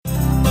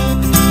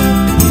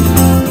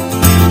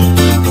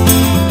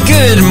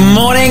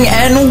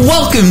and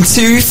welcome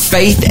to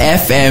Faith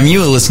FM.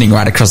 You are listening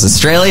right across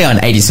Australia on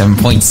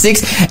 87.6,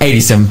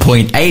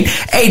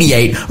 87.8,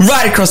 88,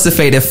 right across the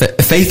Faith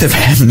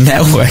FM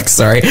network,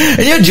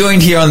 And you're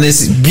joined here on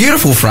this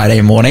beautiful Friday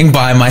morning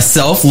by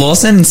myself,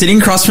 Lawson, and sitting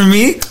across from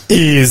me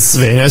is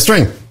Sven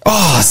String.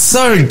 Oh,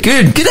 so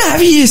good. Good to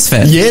have you here,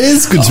 Sven. Yeah, it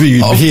is good to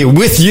be here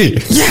with you.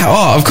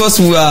 Yeah, of course,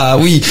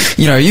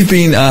 you've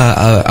been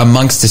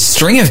amongst a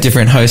string of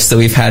different hosts that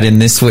we've had in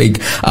this week,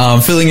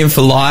 filling in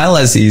for Lyle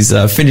as he's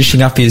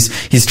finishing up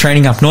his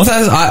training up north.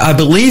 I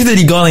believe that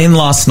he got in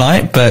last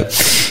night, but,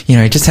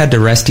 he just had to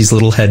rest his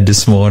little head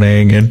this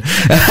morning and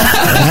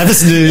have a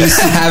snooze.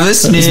 Have a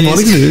snooze. This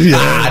morning snooze,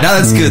 yeah. No,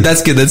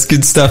 that's good. That's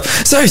good stuff.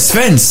 So,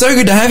 Sven, so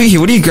good to have you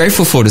here. What are you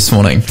grateful for this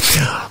morning?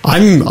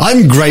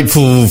 I'm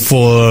grateful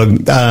for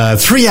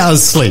 3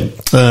 hours sleep.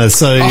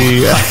 Okay.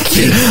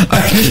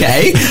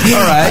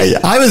 All right.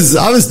 I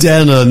was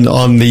down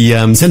on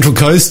the Central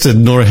Coast at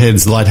Nora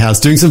Head's Lighthouse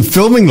doing some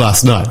filming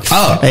last night.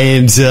 Oh.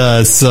 And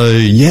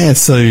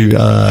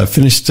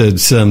finished at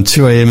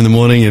 2 a.m. in the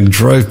morning and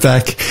drove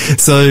back.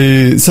 So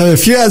a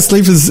few hours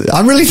sleep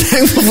I'm really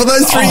thankful for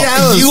those 3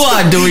 hours. You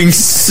are doing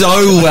so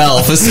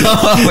well for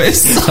someone with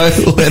so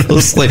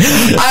little sleep.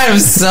 I am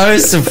so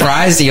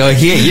surprised you're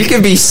here. You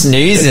could be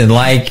snoozing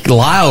like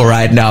Lyle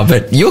right now,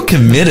 but you're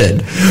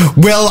committed.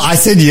 Well, I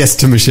said yes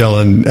to Michelle,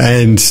 and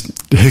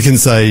who can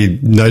say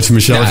no to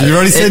Michelle? No, you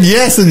already said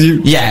yes, and you.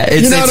 Yeah,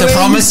 it's a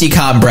promise you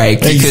can't break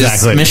because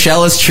exactly.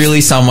 Michelle is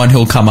truly someone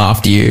who'll come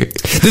after you.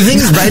 The thing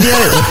is, radio.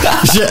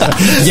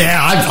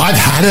 I've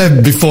had her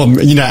before.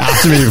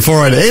 After me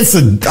before, and it's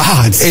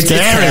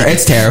scary.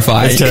 It's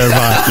terrifying. It's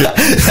terrifying.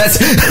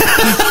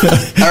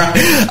 All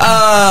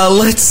right.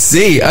 Let's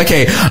see.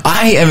 Okay,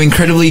 I am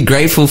incredibly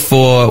grateful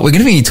for. We're going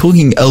to be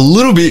talking a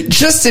little bit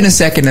just in a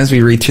second as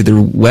we read through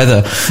the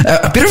weather.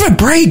 A bit of a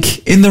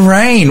break in the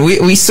rain.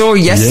 We saw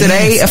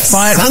yesterday a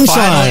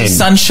finally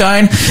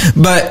sunshine,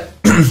 but.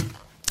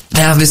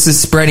 Now this is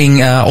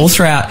spreading all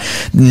throughout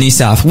New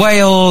South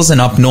Wales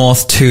and up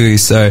north too.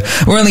 So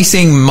we're only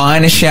seeing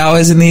minor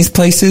showers in these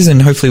places,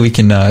 and hopefully we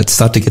can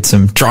start to get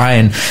some dry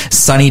and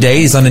sunny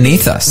days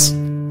underneath us.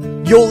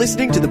 You're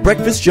listening to the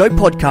Breakfast Show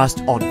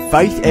podcast on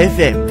Faith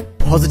FM.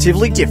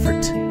 Positively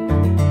different.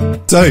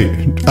 So,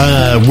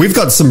 we've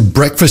got some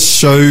breakfast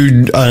show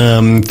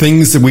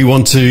things that we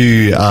want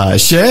to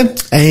share,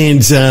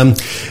 and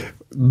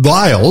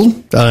Lyle,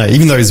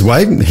 even though he's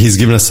away, he's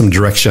given us some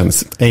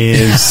directions,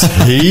 and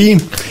he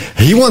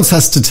wants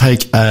us to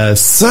take a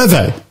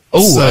survey.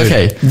 Oh,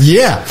 okay.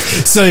 Yeah.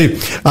 So,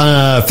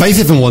 Faith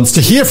FM wants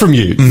to hear from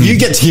you. Mm-hmm. You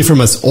get to hear from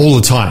us all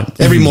the time,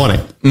 every morning.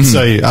 Mm-hmm.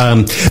 So,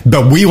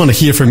 but we want to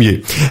hear from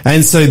you.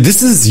 And so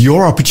this is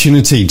your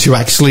opportunity to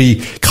actually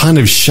kind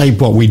of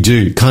shape what we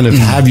do, kind of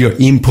have your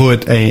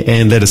input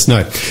and let us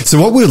know. So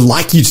what we'd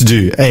like you to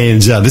do,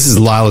 and this is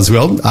Lyle as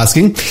well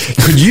asking,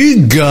 could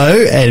you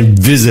go and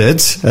visit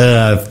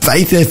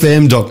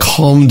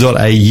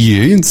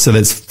faithfm.com.au? So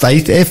that's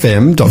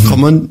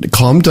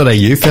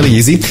faithfm.com.au, fairly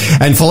easy,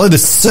 and follow the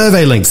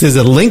survey links. There's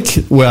a link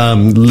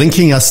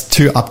linking us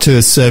up to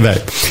a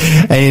survey,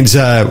 and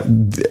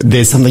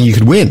there's something you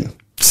could win.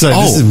 So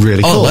this is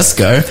really cool. Oh, let's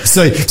go.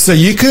 So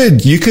you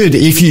could,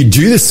 if you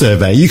do the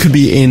survey, you could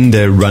be in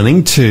the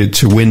running to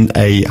win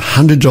a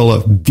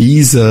 $100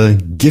 Visa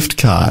gift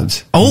card.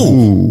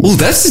 Oh,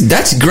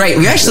 that's great.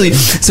 We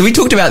we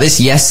talked about this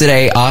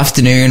yesterday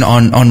afternoon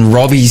on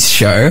Robbie's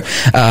show,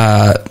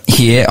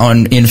 here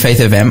in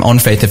Faith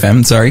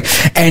FM, sorry.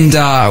 And,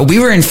 we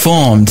were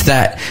informed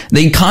that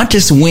they can't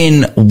just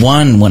win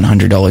one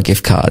 $100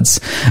 gift cards,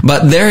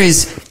 but there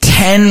is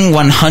 10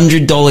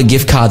 $100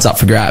 gift cards up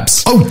for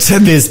grabs. Oh,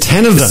 there's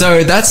 10 of them.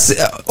 So that's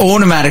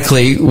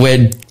automatically where,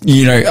 10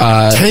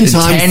 times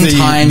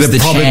the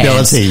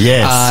probability,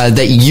 yes.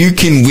 That you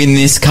can win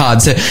this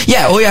card. So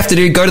yeah, all you have to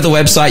do, go to the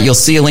website, you'll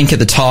see a link at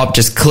the top,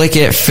 just click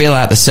it, fill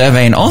out the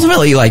survey, and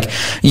ultimately,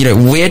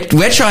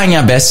 we're trying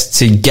our best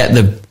to get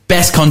the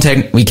best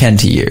content we can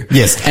to you.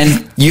 Yes.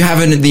 And you have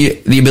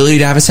the ability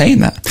to have a say in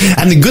that.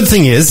 And the good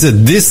thing is that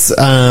this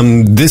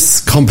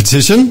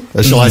competition,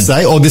 shall I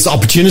say, or this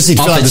opportunity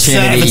to fill out a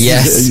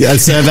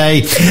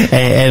survey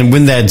and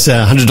win that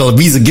 $100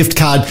 Visa gift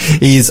card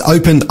is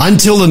open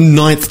until the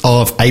 9th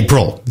of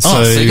April.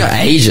 So you got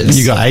ages.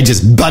 You got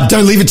ages, but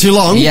don't leave it too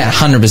long. Yeah,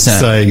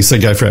 100%. So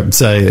go for it.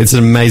 So it's an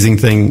amazing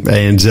thing,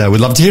 and we'd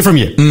love to hear from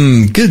you.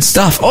 Good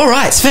stuff. All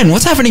right, Sven,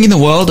 what's happening in the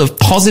world of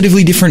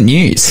positively different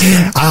news?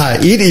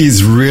 It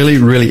is really,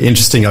 really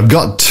interesting. I've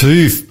got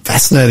two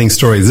fascinating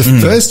stories. The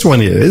first one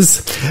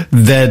is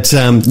that,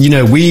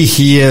 we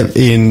here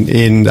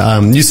in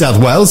New South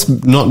Wales,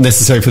 not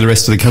necessarily for the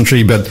rest of the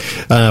country, but,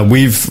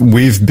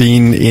 we've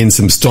been in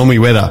some stormy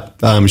weather.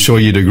 I'm sure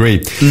you'd agree.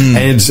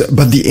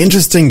 But the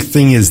interesting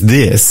thing is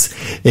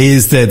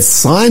that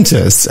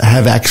scientists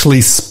have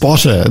actually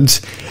spotted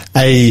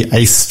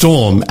a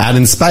storm out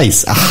in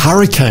space, a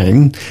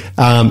hurricane,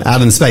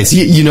 out in space.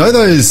 You know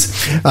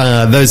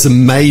those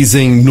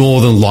amazing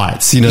northern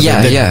lights,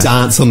 that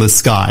dance on the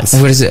skies.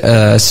 What is was it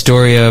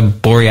Astoria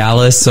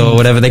Borealis or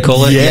whatever they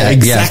call it? Yeah,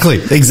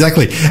 exactly.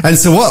 And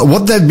so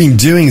what they've been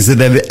doing is that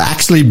they've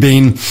actually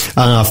been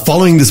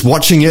following this,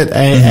 watching it,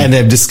 and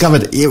they've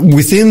discovered it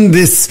within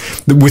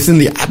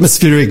the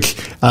atmospheric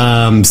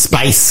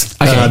space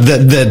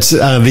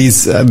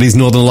that these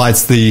northern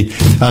lights, the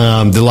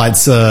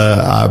lights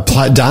are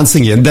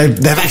dancing in.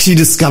 They've actually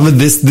discovered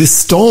this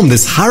storm,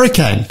 this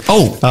hurricane.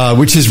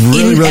 Which is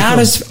really cool.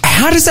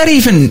 How does that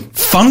even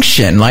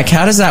function? Like,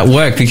 how does that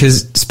work?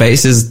 Because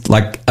space is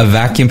like a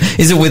vacuum.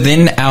 Is it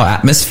within our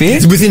atmosphere?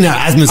 It's within our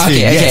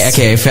atmosphere.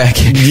 Okay.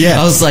 Yeah.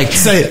 I was like,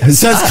 so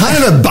it's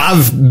kind of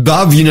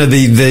above, you know,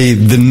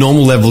 the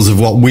normal levels of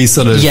what we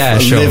sort of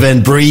live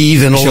and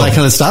breathe and all that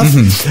kind of stuff.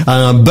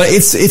 Mm-hmm. But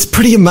it's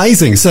pretty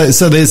amazing. So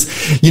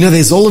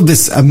there's all of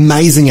this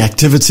amazing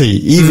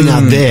activity even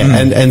out there,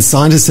 and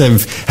scientists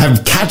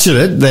have captured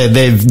it.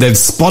 They've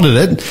spotted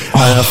it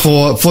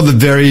for the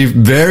very,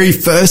 very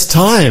first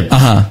time.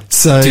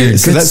 So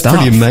that's stuff.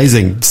 Pretty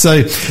amazing.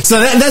 So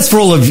that's for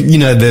all of, you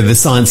know, the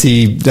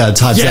sciencey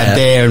types out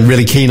there and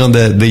really keen on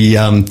the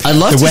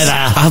weather.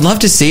 I'd love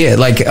to see it.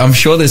 Like, I'm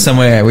sure there's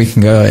somewhere we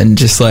can go and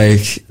just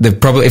like,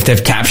 if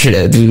they've captured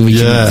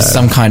it,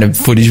 some kind of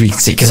footage we can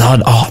see. Cause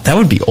that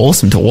would be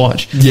awesome to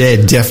watch. Yeah,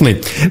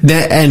 definitely.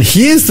 Now, and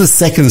here's the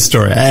second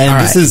story.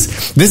 And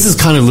this is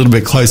kind of a little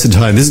bit closer to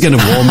home. This is going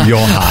to warm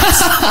your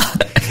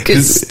heart.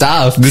 Good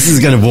stuff. This is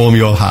going to warm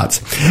your heart.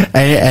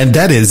 And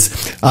that is,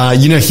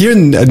 you know, here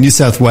in New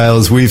South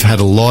Wales, we've had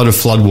a lot of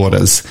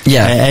floodwaters.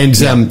 Yeah.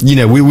 And, you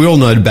know, we all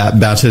know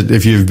about it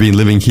if you've been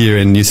living here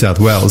in New South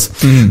Wales.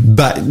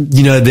 But,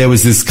 you know, there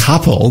was this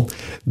couple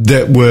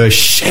that were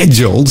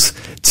scheduled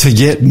to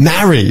get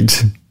married,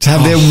 to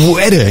have their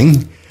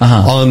wedding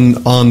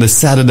on the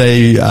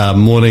Saturday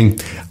morning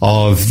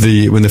of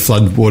when the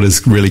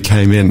floodwaters really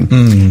came in.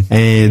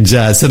 And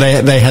so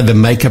they had the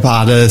makeup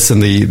artists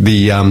and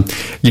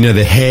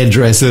the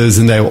hairdressers,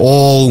 and they were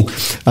all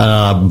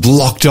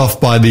blocked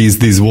off by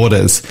these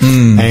waters.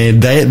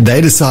 And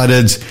they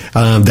decided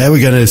they were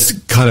going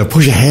to kind of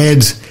push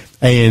ahead.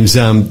 And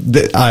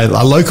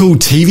a local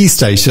TV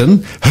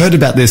station heard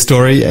about their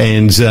story,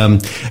 and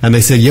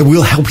they said, "Yeah,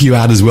 we'll help you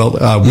out as well.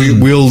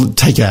 We'll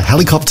take a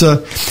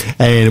helicopter,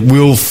 and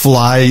we'll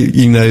fly,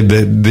 you know,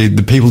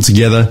 the people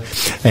together."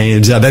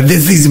 And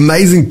there's these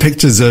amazing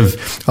pictures of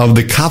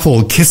the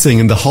couple kissing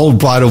and the whole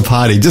bridal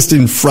party just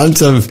in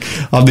front of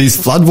these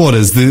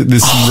floodwaters.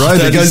 This road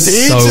that goes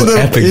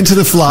into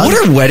the flood.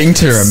 What a wedding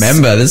to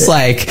remember! That's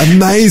like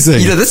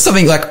amazing. You know, that's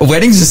something like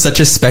weddings is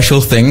such a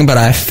special thing, but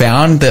I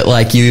found that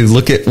like you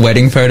look at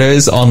wedding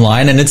photos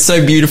online and it's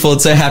so beautiful,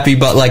 it's so happy,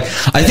 but like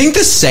I think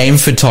the same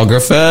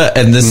photographer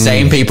and the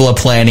same people are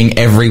planning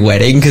every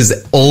wedding because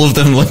all of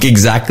them look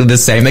exactly the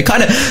same. They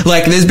kind of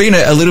like, there's been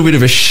a little bit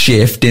of a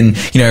shift in,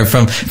 you know,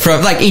 from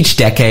like each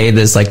decade,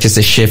 there's like just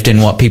a shift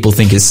in what people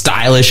think is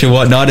stylish and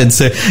whatnot. And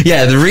so,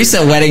 yeah, the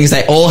recent weddings,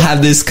 they all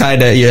have this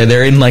kind of, you know,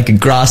 they're in like a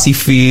grassy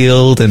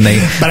field and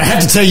but I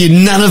have to tell you,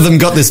 none of them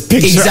got this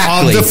picture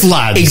of the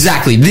flood.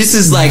 Exactly. This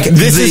is like,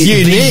 this is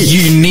unique. The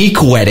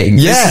unique wedding.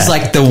 Yeah. This is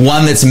like the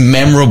one that's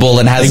memorable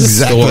and has a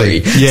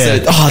story.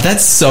 Yeah. So,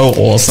 that's so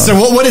awesome. So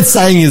what it's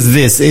saying is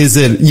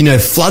that, you know,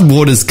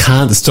 floodwaters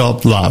can't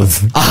stop love.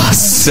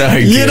 So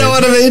good. You know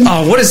what I mean?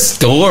 Oh, what a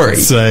story.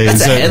 That's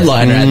a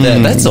headline right there.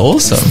 That's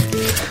awesome.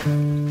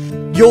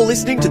 You're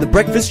listening to the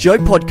Breakfast Show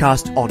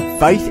podcast on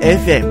Faith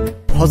FM.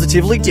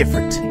 Positively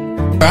different.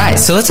 All right,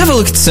 so let's have a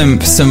look at some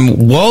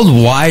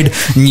worldwide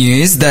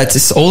news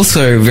that's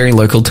also very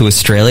local to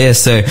Australia.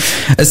 So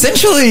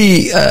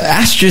essentially,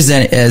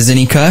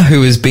 AstraZeneca,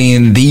 who has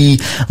been the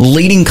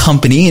leading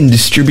company in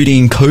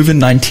distributing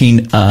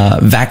COVID-19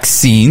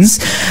 vaccines,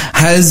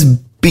 has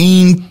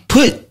been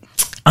put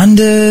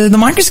under the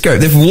microscope.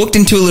 They've walked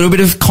into a little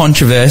bit of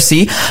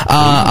controversy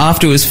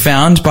after it was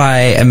found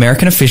by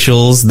American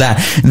officials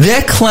that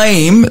their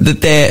claim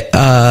that their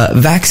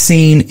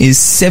vaccine is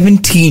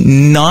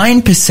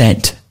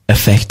 79%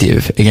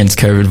 effective against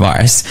COVID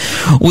virus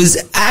was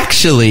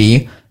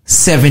actually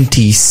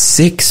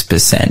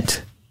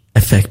 76%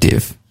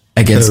 effective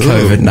against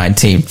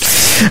COVID-19.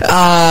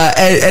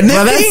 And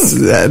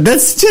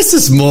that's just a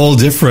small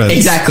difference.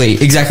 Exactly.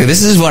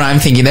 This is what I'm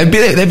thinking.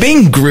 They're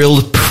being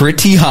grilled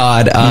pretty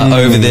hard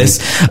over this,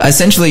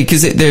 essentially,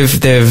 because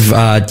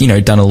they've you know,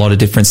 done a lot of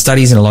different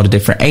studies in a lot of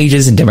different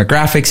ages and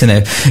demographics, and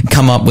they've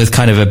come up with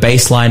kind of a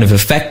baseline of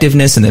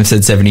effectiveness, and they've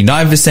said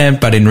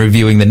 79%, but in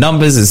reviewing the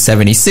numbers it's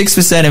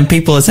 76%, and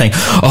people are saying,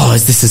 "Oh,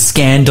 is this a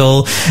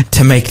scandal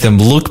to make them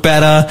look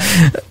better?"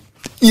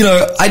 You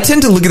know, I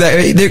tend to look at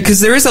that because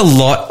there is a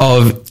lot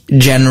of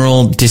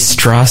general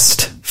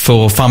distrust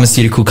for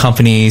pharmaceutical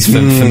companies,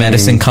 for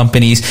medicine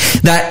companies,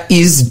 that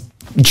is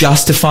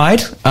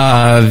justified,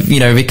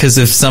 because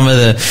of some of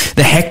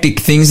the hectic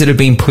things that have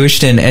been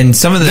pushed and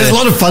some of the... There's a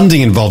lot of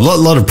funding involved, a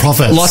lot of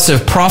profits. Lots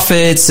of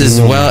profits as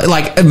well.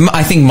 Like,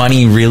 I think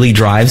money really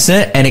drives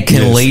it, and it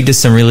can lead to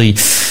some really,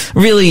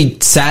 really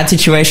sad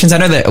situations. I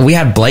know that we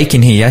had Blake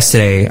in here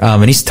yesterday,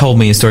 and he's told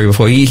me a story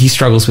before. He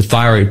struggles with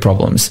thyroid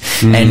problems.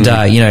 And,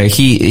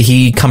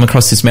 he come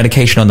across this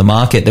medication on the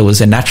market that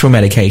was a natural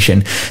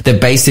medication that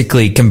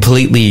basically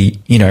completely,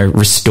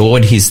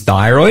 restored his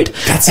thyroid.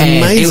 That's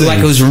amazing.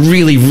 It was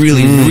really,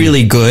 really,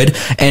 really good.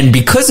 And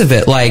because of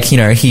it,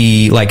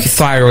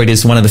 thyroid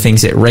is one of the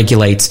things that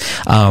regulates,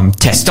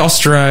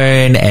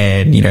 testosterone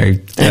and,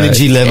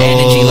 energy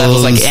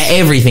levels, like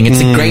everything.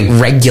 It's a great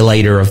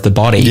regulator of the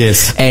body.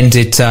 Yes. And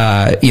it,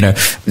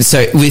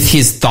 so with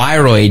his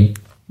thyroid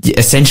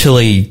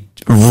essentially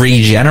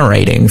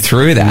regenerating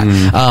through that,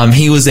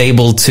 he was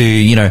able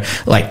to,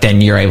 then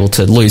you're able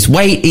to lose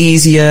weight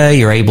easier,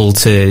 you're able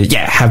to,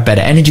 have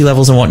better energy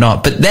levels and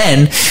whatnot. But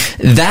then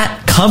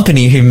that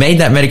company who made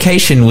that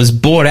medication was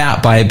bought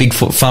out by a big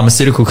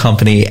pharmaceutical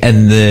company,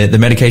 and the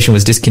medication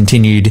was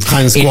discontinued,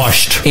 kind of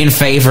squashed, in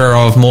favor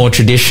of more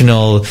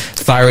traditional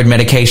thyroid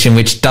medication,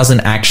 which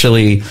doesn't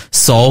actually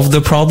solve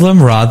the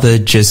problem, rather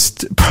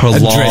just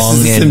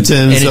prolong and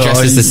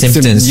addresses the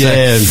symptoms.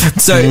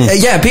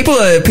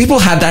 People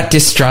had that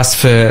distrust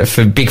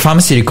for big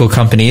pharmaceutical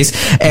companies,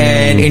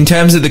 and in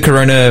terms of the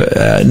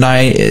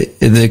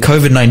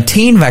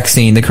COVID-19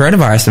 vaccine, the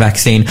coronavirus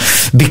vaccine,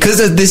 because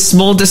of this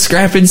small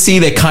discrepancy,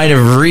 they're kind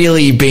of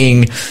really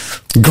being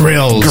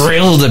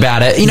grilled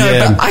about it,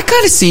 but I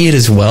kind of see it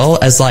as well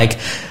as like,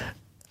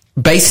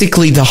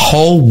 basically the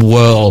whole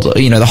world,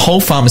 the whole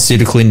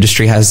pharmaceutical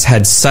industry has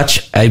had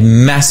such a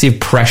massive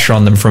pressure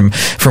on them from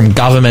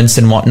governments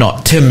and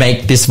whatnot to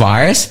make this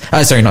virus.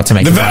 Sorry, not to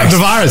make the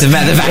virus. The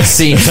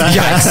vaccine.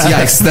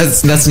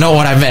 Yikes. That's not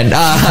what I meant. But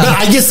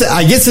I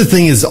guess the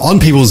thing is, on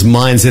people's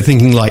minds, they're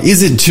thinking like,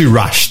 is it too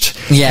rushed?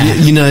 Yeah.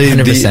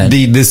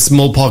 100%. The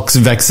smallpox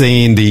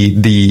vaccine,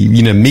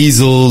 the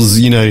measles,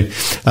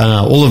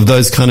 all of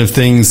those kind of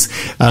things,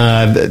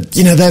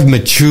 they've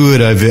matured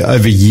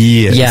over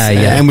years.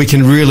 Yeah. And we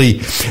can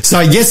really, so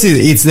I guess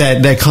it's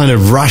that kind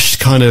of rushed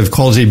kind of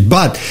quality,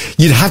 but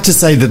you'd have to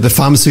say that the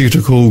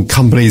pharmaceutical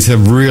companies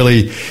have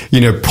really,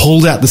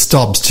 pulled out the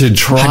stops to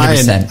try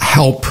 100%. and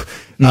help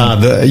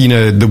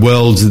the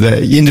world,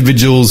 the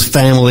individuals,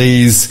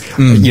 families,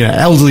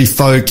 elderly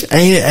folk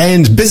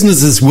and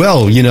business as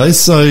well,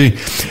 so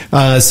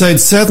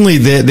it's certainly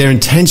their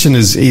intention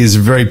is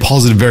very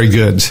positive, very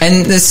good.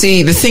 And the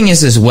thing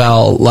is as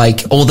well,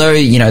 like, although,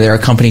 they're a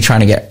company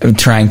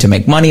trying to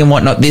make money and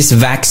whatnot, this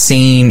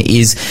vaccine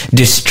is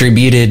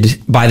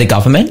distributed by the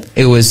government.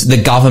 It was the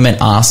government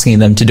asking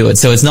them to do it.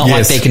 So it's not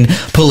like they can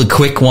pull a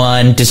quick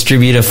one,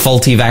 distribute a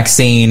faulty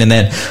vaccine, and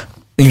then,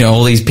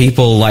 all these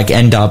people like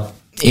end up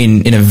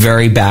in a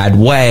very bad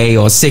way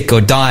or sick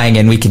or dying,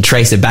 and we can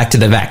trace it back to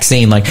the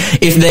vaccine. Like,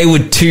 if they were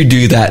to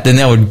do that, then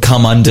they would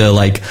come under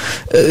like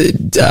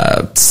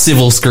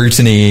civil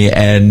scrutiny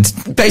and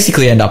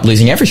basically end up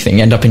losing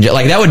everything, end up in jail.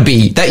 Like, that would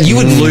be that you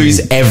would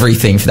lose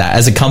everything for that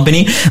as a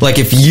company. Like,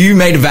 if you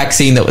made a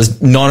vaccine that was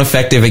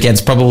non-effective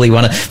against probably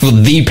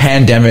the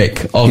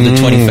pandemic of the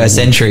 21st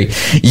century,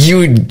 you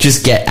would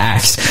just get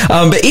axed.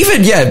 But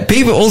even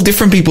all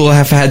different people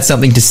have had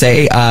something to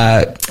say.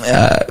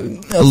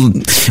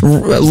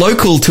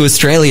 Local to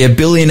Australia,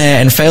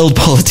 billionaire and failed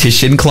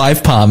politician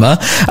Clive Palmer.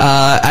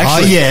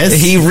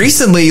 He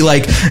recently,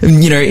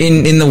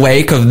 in the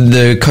wake of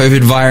the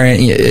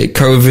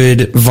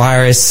COVID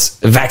virus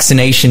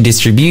vaccination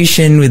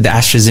distribution with the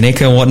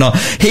AstraZeneca and whatnot,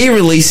 he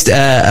released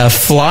a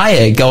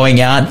flyer going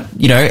out,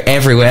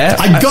 everywhere.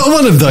 I got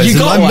one of those. You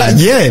got one?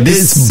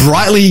 This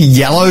brightly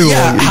yellow.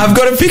 Yeah, I've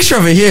got a picture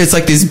of it here. It's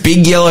like this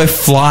big yellow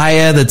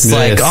flyer that's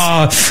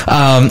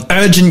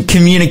urgent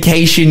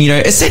communication.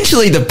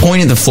 Essentially the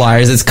point of the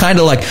flyer is it's kind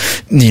of like,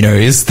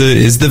 is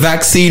the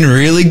vaccine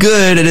really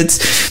good? And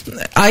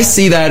I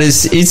see that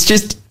as, it's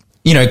just,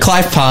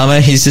 Clive Palmer,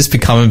 he's just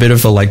become a bit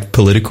of a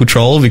political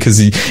troll because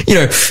he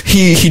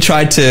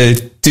tried to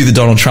do the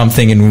Donald Trump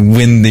thing and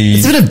win the...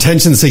 It's a bit of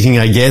attention seeking,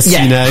 I guess,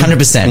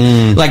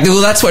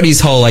 100%. That's what his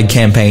whole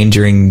campaign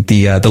during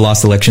the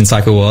last election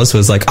cycle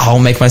was I'll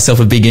make myself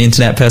a big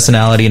internet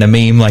personality and a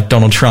meme like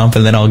Donald Trump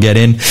and then I'll get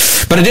in.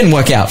 But it didn't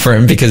work out for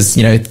him because,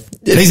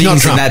 he's not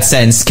Trump. In that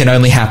sense can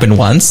only happen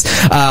once.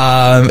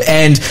 Because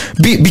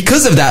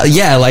of that,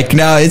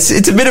 no, it's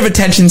a bit of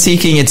attention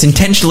seeking. It's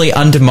intentionally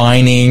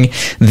undermining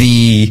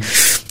the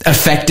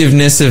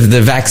effectiveness of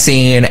the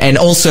vaccine and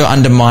also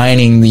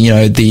undermining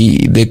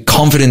the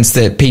confidence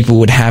that people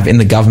would have in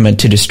the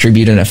government to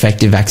distribute an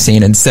effective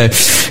vaccine. And so,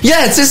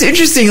 it's just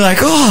interesting, on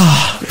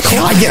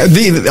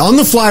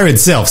the flyer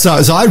itself.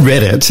 So I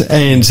read it,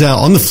 and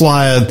on the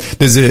flyer,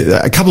 there's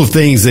a couple of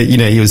things that,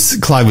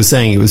 Clive was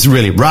saying it was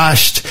really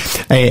rushed.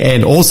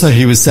 And also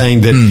he was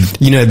saying that,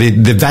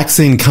 the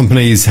vaccine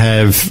companies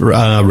have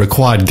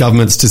required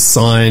governments to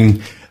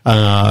sign,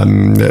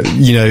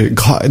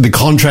 the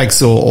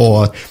contracts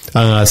or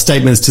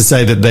statements to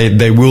say that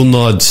they will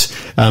not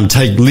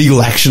take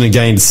legal action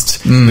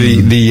against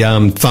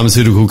the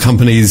pharmaceutical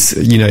companies,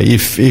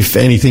 if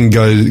anything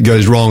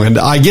goes wrong. And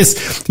I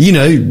guess,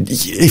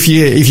 if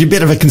you're a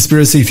bit of a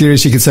conspiracy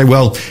theorist, you could say,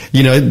 well,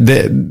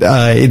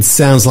 it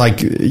sounds like,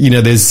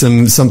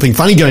 there's something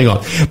funny going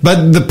on.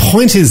 But the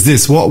point is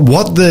this,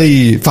 what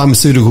the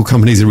pharmaceutical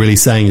companies are really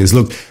saying is,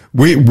 look,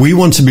 we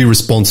want to be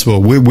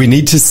responsible. We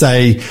need to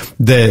say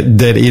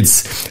that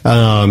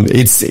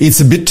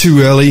it's a bit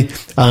too early.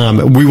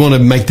 We want to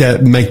make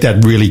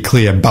that really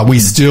clear, but we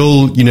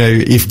still,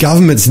 if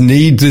governments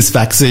need this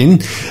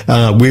vaccine,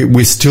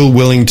 we're still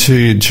willing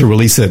to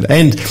release it.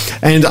 And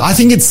I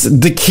think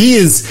the key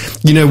is,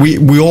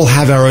 we all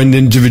have our own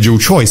individual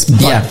choice,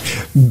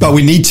 but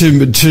we need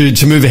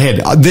to move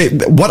ahead.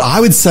 What I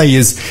would say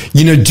is,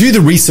 do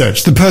the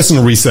research, the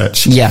personal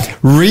research. Yeah.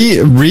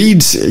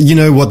 Read,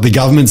 what the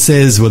government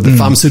says, what the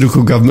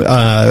pharmaceutical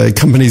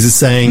companies are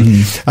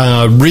saying.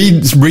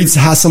 Read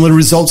how some of the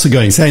results are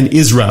going, say in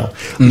Israel.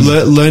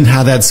 Learn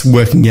how that's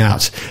working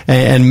out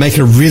and make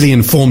a really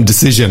informed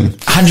decision.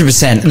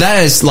 100%.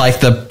 That is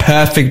like the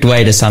perfect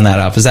way to sum that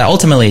up, is that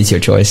ultimately it's your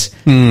choice.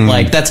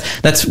 Like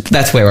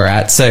that's where we're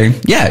at. So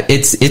yeah,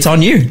 it's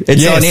on you.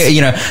 It's on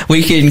you.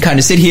 We can kind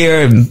of sit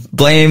here and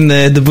blame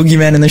the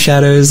boogeyman in the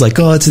shadows, like,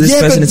 oh, it's this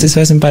person, it's this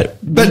person, but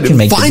you can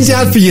make find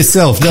out for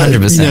yourself.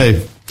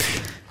 100%.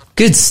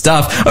 Good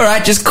stuff. All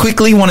right, just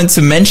quickly wanted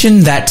to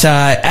mention that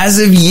as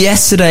of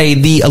yesterday,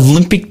 the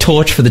Olympic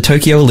torch for the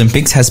Tokyo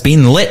Olympics has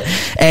been lit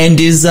and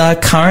is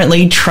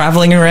currently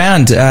traveling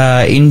around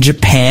in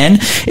Japan.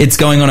 It's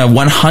going on a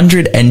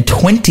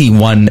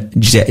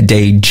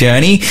 121-day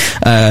journey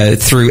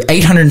through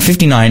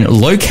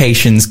 859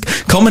 locations,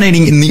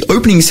 culminating in the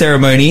opening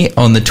ceremony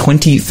on the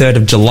 23rd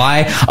of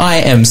July.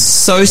 I am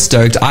so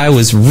stoked. I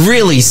was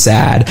really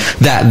sad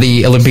that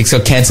the Olympics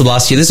got cancelled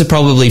last year. This is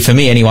probably, for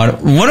me anyway,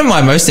 one of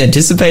my most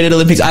anticipated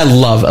Olympics. I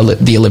love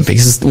the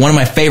Olympics. It's one of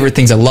my favorite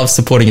things. I love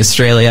supporting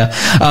Australia.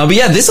 But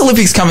yeah, this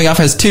Olympics coming up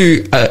has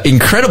two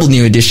incredible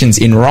new additions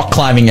in rock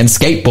climbing and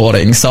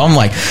skateboarding. So I'm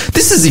like,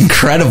 this is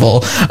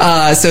incredible.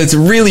 So it's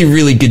really,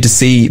 really good to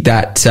see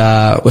that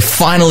we're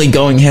finally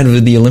going ahead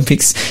with the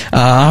Olympics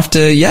after,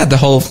 the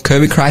whole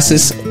COVID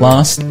crisis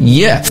last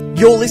year.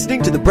 You're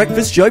listening to the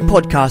Breakfast Show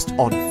podcast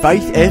on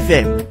Faith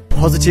FM.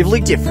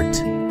 Positively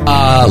different.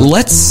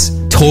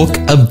 Let's talk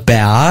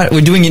about,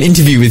 we're doing an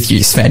interview with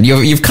you, Sven.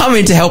 You've come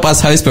in to help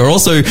us host, but we're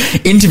also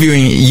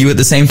interviewing you at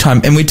the same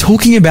time, and we're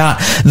talking about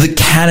the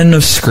canon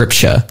of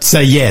Scripture.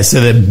 So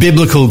the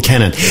biblical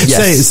canon.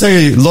 Yes. So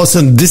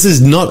Lawson, this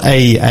is not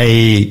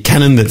a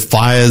canon that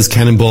fires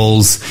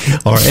cannonballs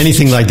or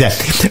anything like that.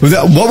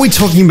 What we're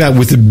talking about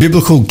with the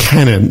biblical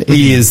canon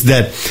is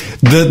that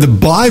the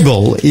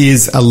Bible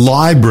is a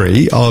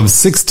library of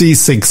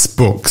 66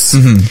 books.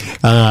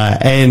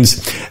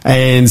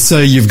 And so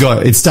you've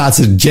got, it starts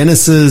at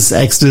Genesis,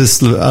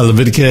 Exodus,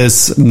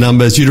 Leviticus,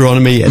 Numbers,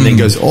 Deuteronomy, and then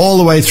goes all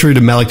the way through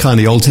to Malachi in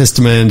the Old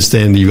Testament.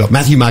 Then you've got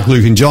Matthew, Mark,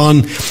 Luke, and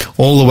John,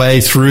 all the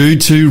way through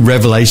to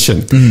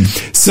Revelation.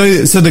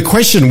 So the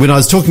question, when I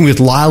was talking with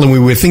Lyle and we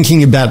were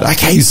thinking about,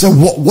 okay, so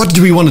what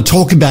do we want to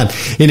talk about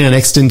in our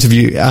next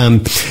interview?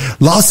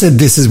 Lyle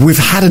said we've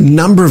had a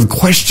number of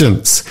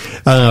questions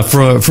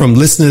from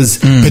listeners,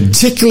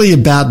 particularly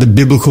about the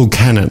biblical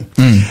canon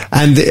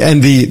and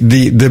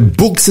the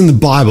books in the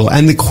Bible.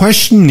 And the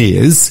question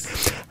is,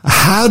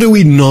 how do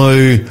we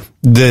know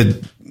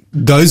that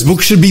those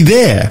books should be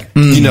there?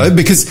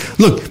 Because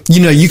look,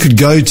 you could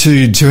go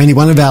to any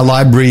one of our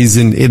libraries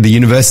in the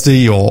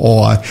university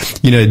or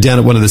down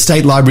at one of the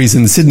state libraries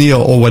in Sydney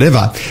or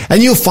whatever,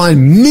 and you'll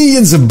find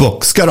millions of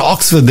books. Go to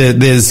Oxford,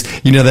 there's,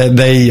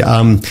 they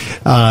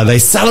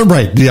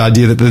celebrate the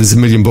idea that there's a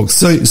million books.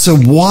 So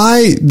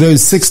why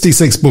those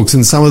 66 books,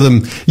 and some of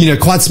them,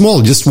 quite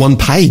small, just one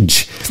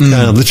page,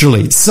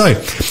 literally.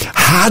 So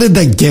how did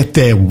they get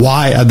there?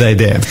 Why are they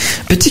there?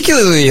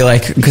 Particularly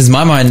because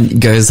my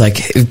mind goes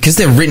because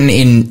they're written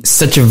in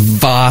such a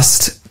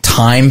vast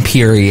time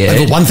period.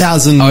 Over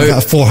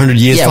 1,400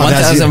 years. Yeah,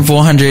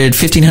 1,400,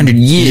 1,500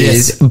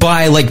 years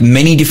by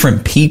many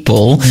different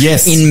people.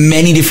 Yes. In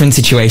many different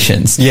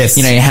situations. Yes.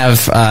 You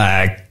have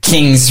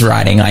kings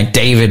writing, like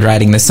David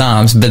writing the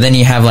Psalms, but then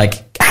you have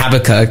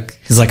Habakkuk,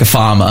 who's a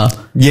farmer.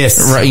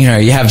 Yes. Right,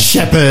 you have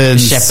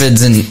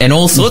shepherds and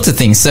all sorts of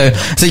things. So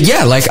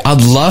yeah,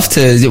 I'd love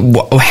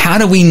to, how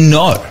do we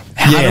know?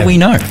 How do we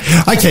know?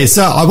 Okay,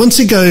 so I want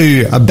to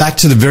go back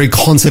to the very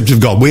concept of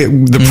God.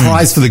 The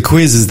prize for the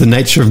quiz is the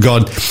nature of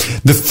God.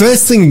 The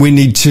first thing we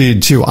need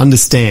to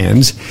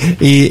understand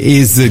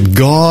is that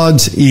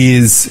God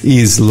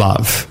is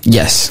love.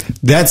 Yes.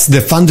 That's the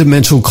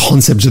fundamental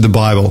concept of the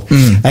Bible.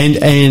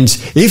 And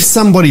if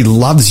somebody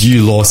loves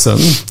you, Lawson,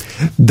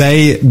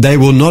 they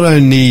will not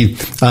only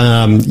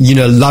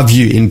love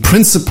you in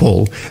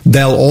principle,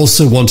 they'll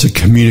also want to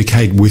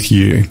communicate with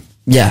you.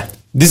 Yeah.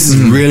 This is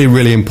really,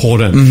 really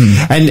important.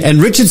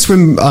 And Richard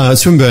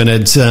Swinburne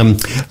at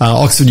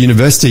Oxford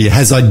University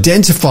has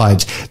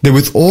identified that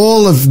with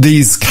all of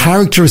these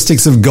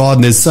characteristics of God,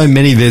 and there's so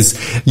many,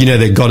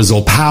 that God is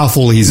all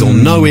powerful, he's all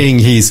knowing,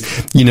 he's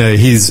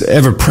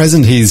ever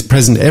present, he's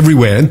present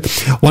everywhere.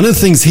 One of the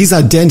things he's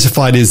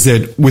identified is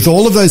that with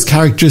all of those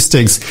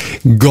characteristics,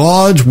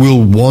 God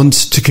will want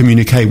to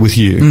communicate with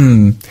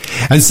you.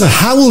 And so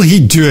how will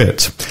he do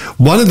it?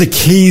 One of the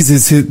keys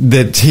is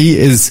that he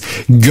is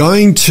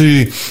going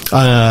to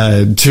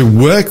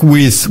work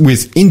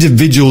with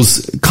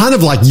individuals kind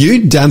of like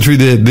you down through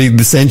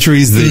the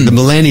centuries, the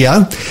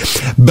millennia,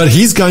 but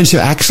he's going to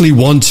actually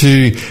want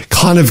to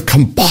kind of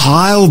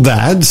compile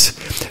that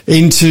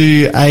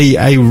into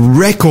a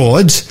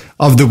record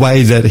of the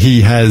way that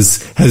he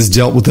has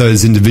dealt with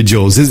those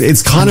individuals.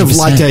 It's kind 100%. Of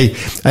like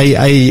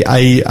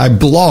a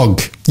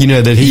blog,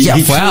 that he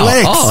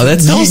collects. Oh,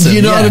 that's awesome.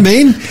 You know what I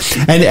mean?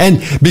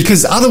 And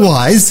because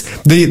otherwise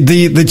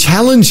the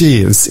challenge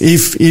is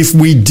if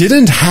we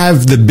didn't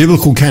have the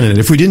biblical canon,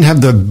 if we didn't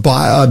have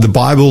the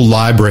Bible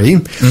library,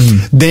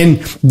 then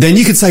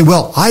you could say,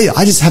 well,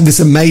 I just have this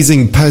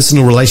amazing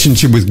personal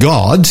relationship with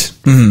God.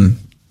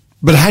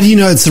 But how do you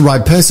know it's the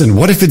right person?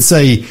 What if it's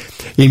a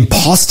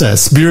imposter,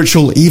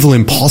 spiritual evil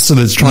imposter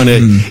that's trying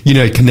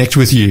to, connect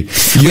with you?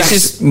 Which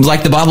is,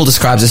 like the Bible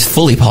describes, as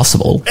fully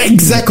possible.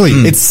 Exactly.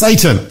 It's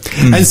Satan.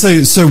 And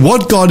so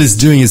what God is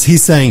doing is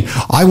he's saying,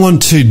 I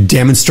want to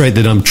demonstrate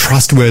that I'm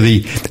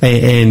trustworthy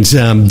and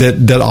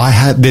that I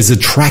have, there's a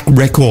track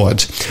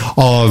record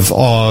of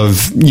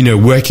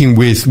working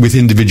with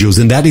individuals.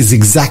 And that is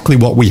exactly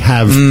what we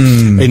have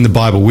in the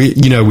Bible.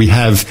 We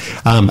have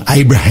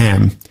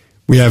Abraham.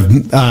 We have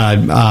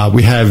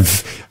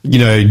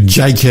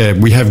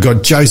Jacob, we have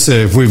got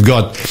Joseph, we've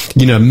got,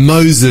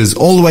 Moses,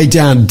 all the way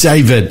down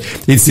David.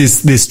 It's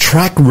this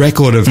track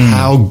record of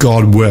how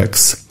God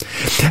works.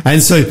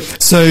 And so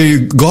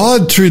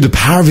God, through the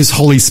power of his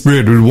Holy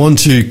Spirit, would want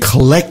to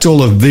collect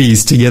all of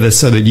these together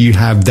so that you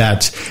have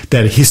that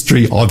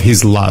history of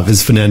his love,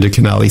 as Fernando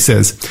Canali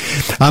says.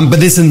 But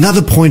there's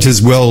another point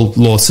as well,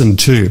 Lawson,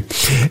 too,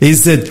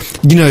 is that,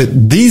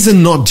 these are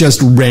not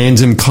just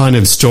random kind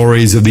of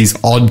stories of these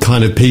odd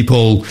kind of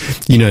people,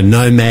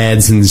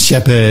 nomads and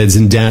shepherds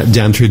and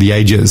down through the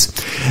ages.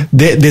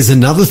 There's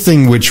another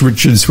thing which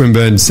Richard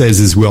Swinburne says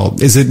as well,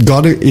 is that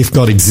God, if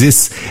God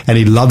exists and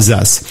he loves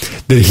us,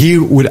 that he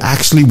would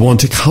actually want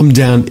to come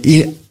down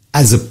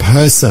as a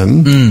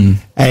person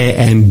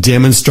and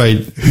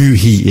demonstrate who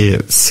he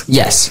is.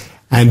 Yes.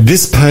 And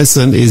this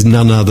person is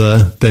none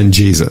other than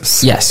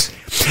Jesus. Yes.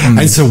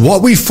 And so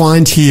what we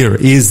find here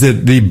is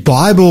that the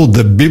Bible,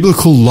 the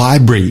biblical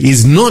library,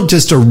 is not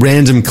just a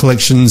random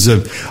collections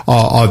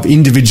of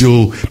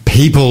individual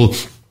people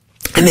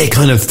and their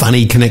kind of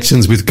funny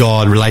connections with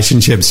God,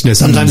 relationships.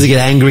 Sometimes they get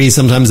angry,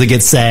 sometimes they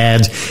get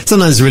sad,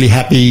 sometimes really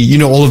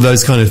happy, all of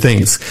those kind of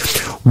things.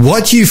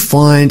 What you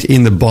find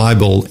in the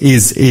Bible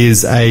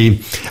is a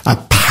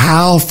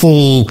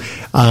powerful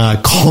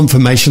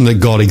confirmation that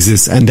God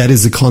exists, and that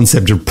is the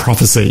concept of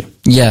prophecy.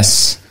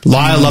 Yes.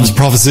 Lyle loves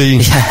prophecy.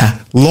 Yeah.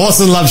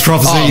 Lawson loves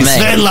prophecy.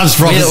 Sven loves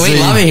prophecy. We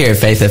love it here at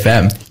Faith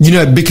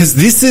FM. Because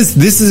this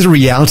is a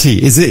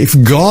reality, is that if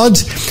God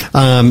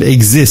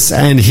exists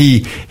and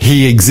he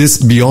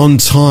exists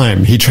beyond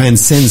time, he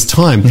transcends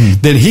time,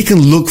 then he can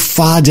look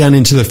far down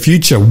into the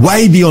future,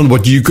 way beyond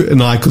what you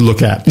and I could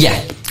look at.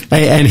 Yeah.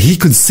 And he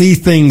could see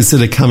things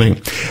that are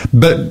coming.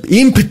 But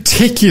in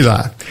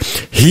particular,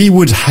 he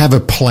would have a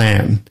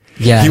plan.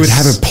 Yes. He would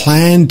have a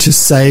plan to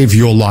save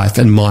your life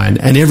and mine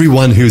and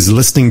everyone who's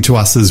listening to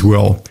us as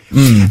well.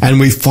 And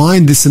we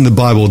find this in the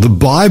Bible. The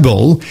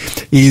Bible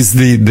is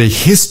the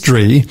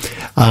history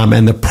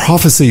and the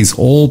prophecies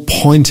all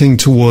pointing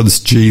towards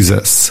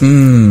Jesus.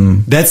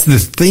 That's the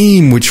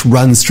theme which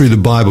runs through the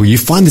Bible. You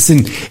find this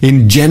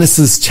in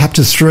Genesis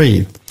chapter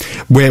 3.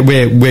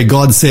 Where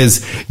God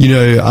says,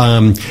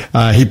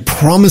 he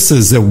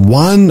promises that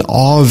one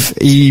of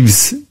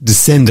Eve's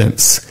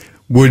descendants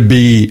would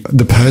be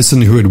the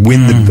person who would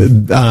win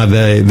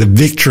the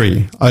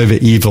victory over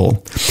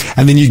evil.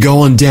 And then you go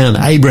on down,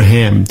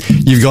 Abraham,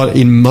 you've got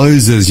in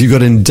Moses, you've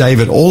got in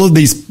David, all of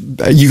these,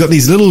 you've got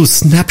these little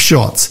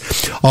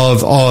snapshots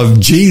of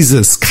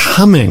Jesus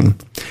coming.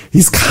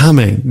 He's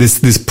coming,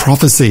 this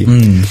prophecy.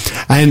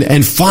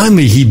 And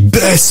finally he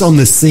bursts on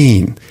the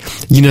scene,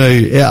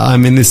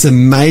 in this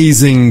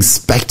amazing,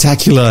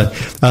 spectacular,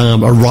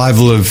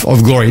 arrival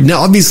of glory.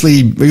 Now,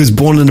 obviously he was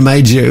born in a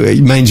manger.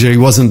 He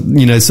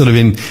wasn't, sort of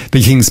in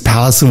the king's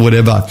palace or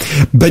whatever.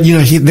 But,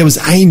 there was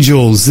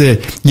angels there.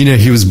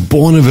 He was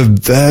born of a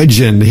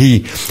virgin.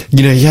 He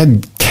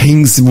had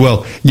kings,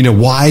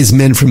 wise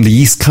men from the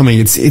east coming.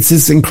 It's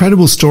this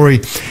incredible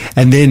story.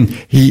 And then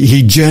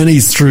he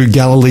journeys through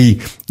Galilee,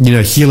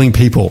 healing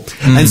people.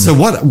 And so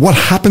what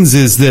happens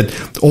is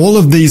that all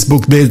of these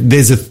books,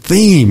 there's a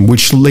theme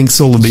which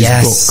links all of these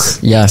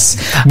books. Yes.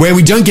 Where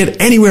we don't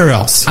get anywhere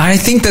else. I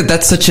think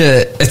that's such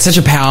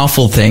a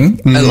powerful thing.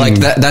 Like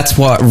that's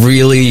what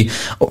really,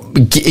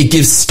 it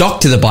gives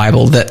stock to the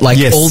Bible, that like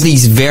all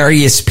these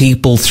various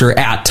people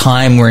throughout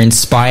time were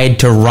inspired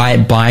to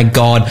write by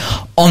God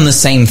on the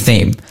same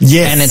theme.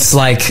 Yes. And it's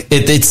like,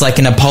 it's like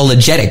an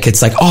apologetic.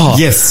 It's like,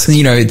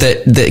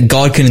 that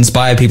God can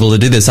inspire people to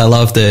do this. I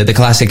love the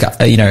classic,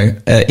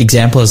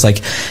 example is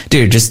like,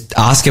 dude, just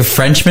ask a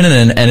Frenchman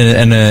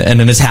and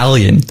an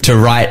Italian to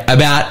write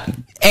about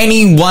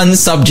any one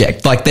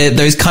subject. Like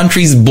those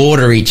countries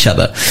border each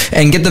other,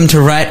 and get them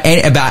to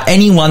write about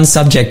any one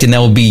subject, and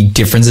there will be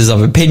differences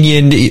of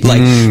opinion,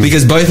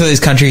 because both of those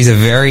countries are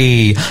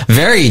very,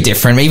 very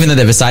different. Even though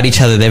they're beside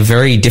each other, they're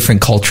very different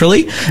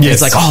culturally. And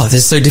it's like, they're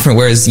so different.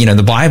 Whereas,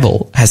 the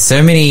Bible has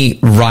so many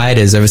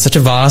writers over such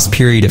a vast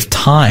period of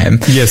time.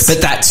 Yes.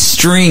 But that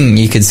string,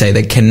 you could say,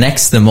 that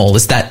connects them all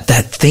is that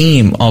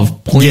theme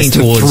of pointing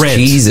towards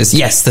Jesus.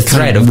 Yes, the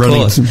thread, of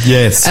course.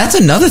 Yes. That's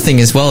another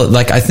thing as well.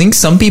 Like, I think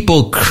some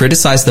people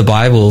criticize the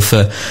Bible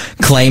for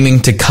claiming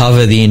to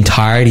cover the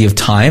entirety of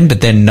time,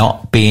 but they're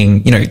not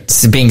being,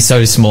 being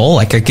so small.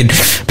 Like, I could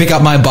pick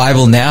up my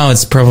Bible now.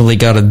 It's probably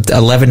got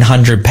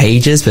 1,100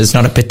 pages, but it's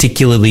not a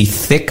particularly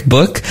thick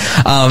book.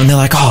 And they're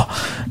like,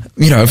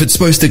 if it's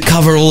supposed to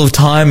cover all of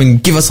time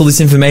and give us all this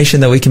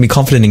information that we can be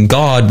confident in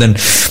God, then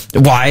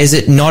why is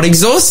it not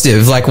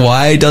exhaustive? Like,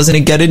 why doesn't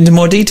it get into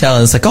more detail?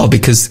 And it's like,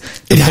 because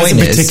it has a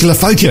particular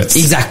focus.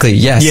 Exactly.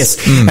 Yes.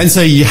 Yes. And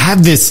so you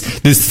have this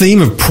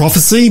theme of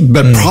prophecy,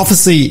 but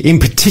prophecy in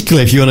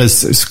particular, if you want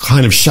to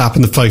kind of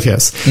sharpen the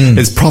focus,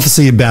 is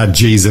prophecy about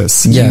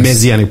Jesus,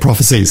 messianic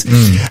prophecies.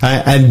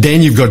 And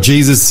then you've got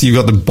Jesus, you've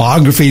got the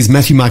biographies,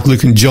 Matthew, Mark,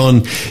 Luke, and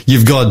John.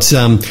 You've got,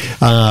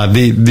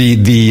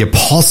 the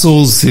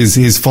apostles,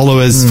 his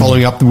followers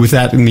following up with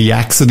that in the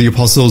Acts of the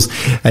Apostles.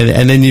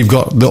 And then you've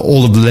got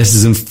all of the letters.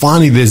 And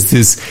finally, there's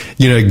this,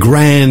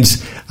 grand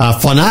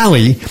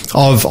finale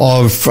of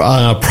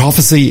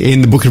prophecy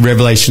in the book of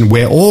Revelation,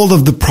 where all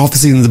of the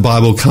prophecies in the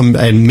Bible come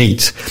and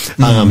meet,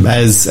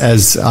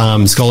 as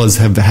scholars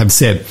have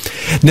said.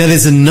 Now,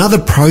 there's another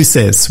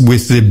process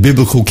with the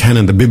biblical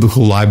canon, the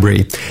biblical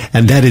library,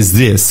 and that is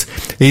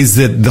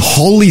that the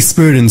Holy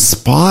Spirit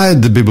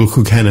inspired the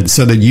biblical canon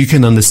so that you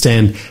can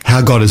understand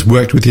how God has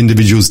worked with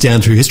individuals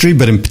down through history,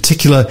 but in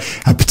particular,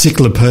 a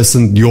particular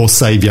person, your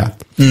Savior.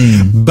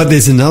 But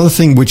there's another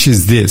thing, which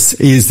is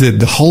that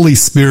the Holy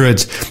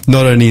Spirit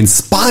not only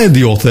inspired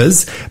the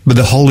authors, but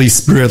the Holy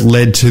Spirit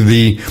led to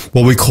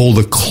what we call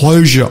the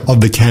closure of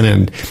the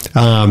canon.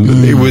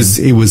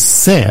 It was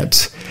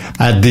set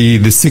at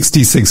the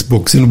 66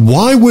 books. And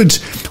why would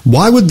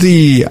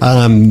the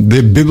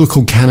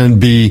biblical canon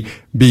be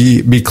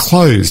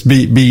closed,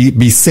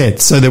 be set,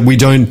 so that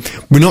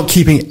we're not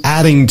keeping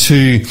adding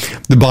to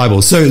the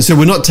Bible. So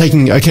we're not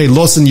taking, okay,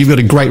 Lawson, you've got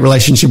a great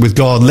relationship with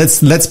God. Let's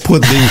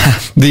put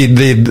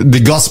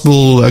the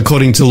gospel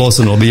according to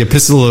Lawson, or the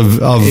epistle of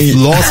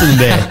Lawson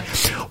there.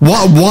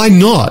 Why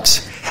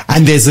not?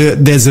 And there's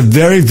a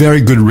very,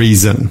 very good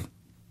reason.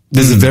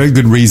 There's a very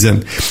good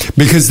reason,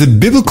 because the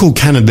biblical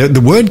canon,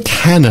 the word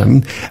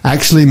canon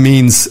actually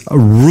means a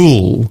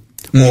rule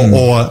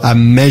or a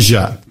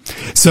measure.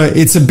 So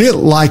it's a bit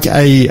like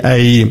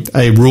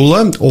a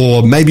ruler,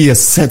 or maybe a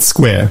set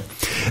square.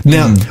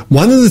 Now,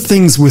 one of the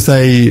things with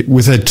a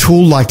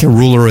tool like a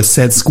ruler or a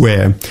set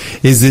square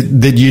is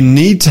that you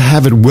need to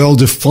have it well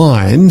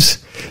defined,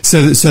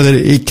 so that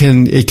it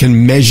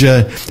can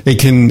measure, you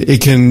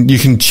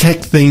can check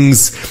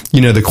things,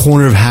 the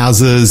corner of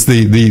houses,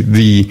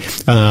 the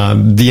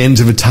ends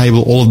of a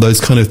table, all of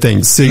those kind of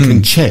things. So you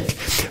can check.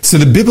 So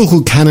the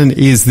biblical canon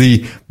is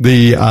the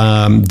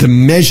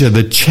measure,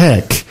 the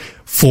check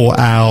for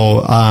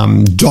our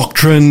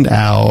doctrine,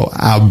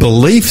 our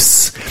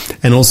beliefs,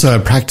 and also our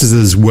practices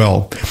as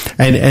well.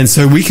 And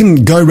so we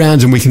can go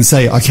around and we can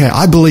say, okay,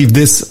 I believe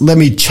this. Let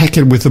me check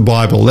it with the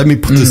Bible. Let me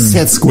put the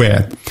set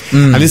square.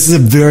 And this is a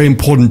very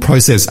important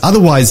process.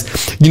 Otherwise,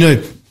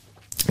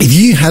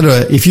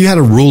 if you had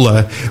a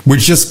ruler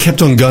which just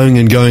kept on going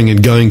and going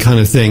and going kind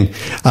of thing,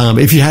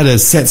 if you had a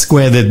set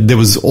square that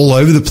was all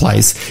over the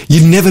place,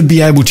 you'd never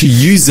be able to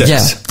use it. Yeah,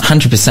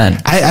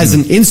 100%. As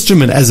an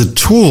instrument, as a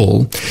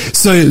tool.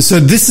 So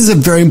this is a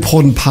very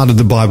important part of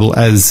the Bible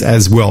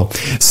as well.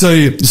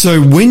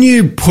 So when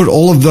you put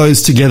all of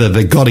those together,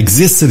 that God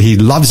exists, that He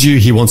loves you,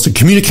 He wants to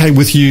communicate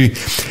with you,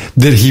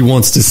 that He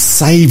wants to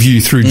save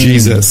you through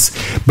Jesus,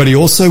 but He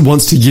also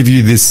wants to give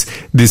you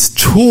this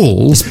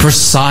tool. This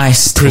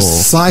precise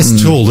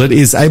tool that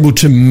is able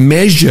to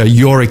measure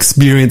your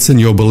experience and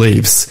your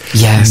beliefs.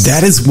 Yes.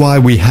 That is why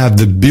we have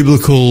the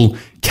biblical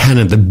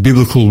canon, the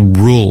biblical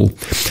rule.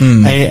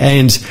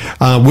 And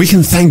we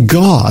can thank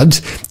God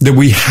that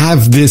we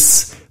have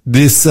this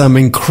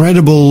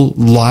incredible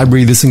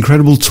library, this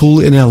incredible tool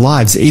in our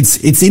lives.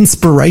 It's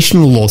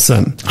inspirational,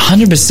 Lawson.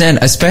 100%,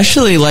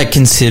 especially like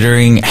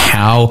considering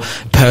how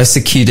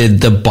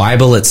persecuted the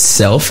Bible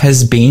itself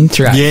has been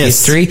throughout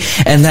history,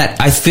 and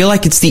that I feel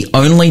like it's the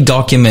only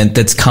document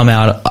that's come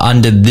out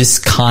under this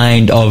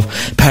kind of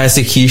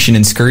persecution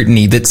and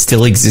scrutiny that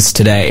still exists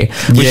today,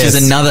 which is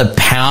another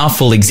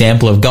powerful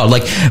example of God.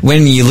 Like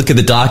when you look at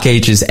the Dark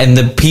Ages and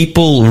the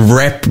people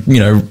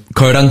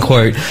quote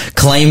unquote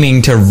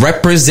claiming to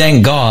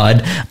represent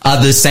God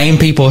are the same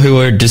people who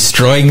are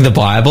destroying the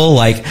Bible.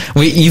 Like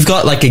you've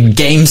got like a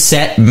game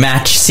set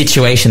match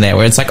situation there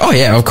where it's like, oh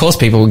yeah, of course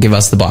people will give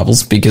us the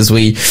Bibles because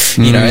we,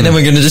 and then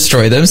we're going to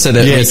destroy them so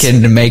that we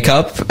can make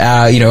up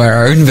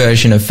our own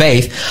version of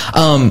faith.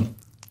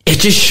 It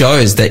just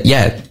shows that,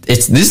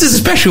 this is a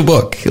special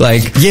book.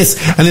 Like, yes.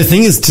 And the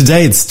thing is,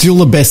 today it's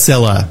still a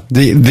bestseller.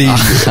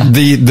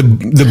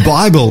 The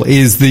Bible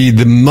is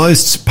the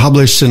most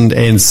published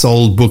and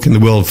sold book in the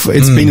world.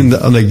 It's been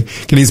on the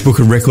Guinness Book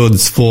of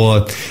Records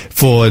for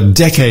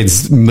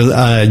decades,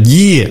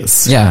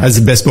 years as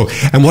the best book.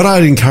 And what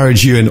I'd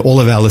encourage you and all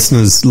of our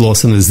listeners,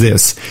 Lawson, is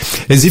this,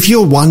 is if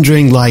you're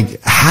wondering, like,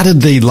 how did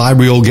the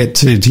library all get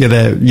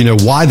together,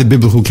 why the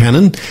biblical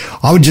canon?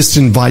 I would just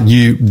invite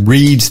you,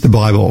 read the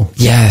Bible.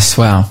 Yes,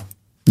 wow.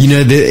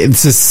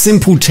 It's a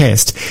simple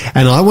test,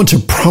 and I want to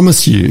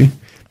promise you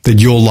that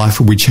your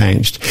life will be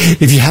changed.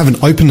 If you have an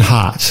open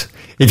heart,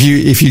 if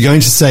you're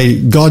going to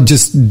say, God,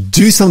 just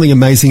do something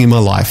amazing in my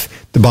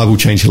life, the Bible will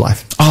change your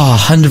life. Oh,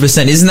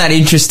 100%. Isn't that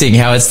interesting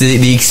how it's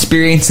the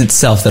experience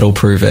itself that'll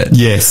prove it?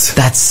 Yes.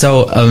 That's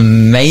so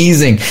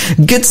amazing.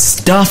 Good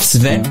stuff,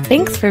 Sven.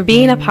 Thanks for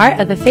being a part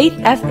of the Faith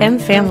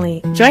FM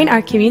family. Join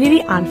our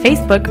community on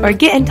Facebook or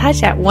get in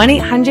touch at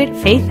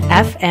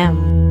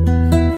 1-800-FAITH-FM.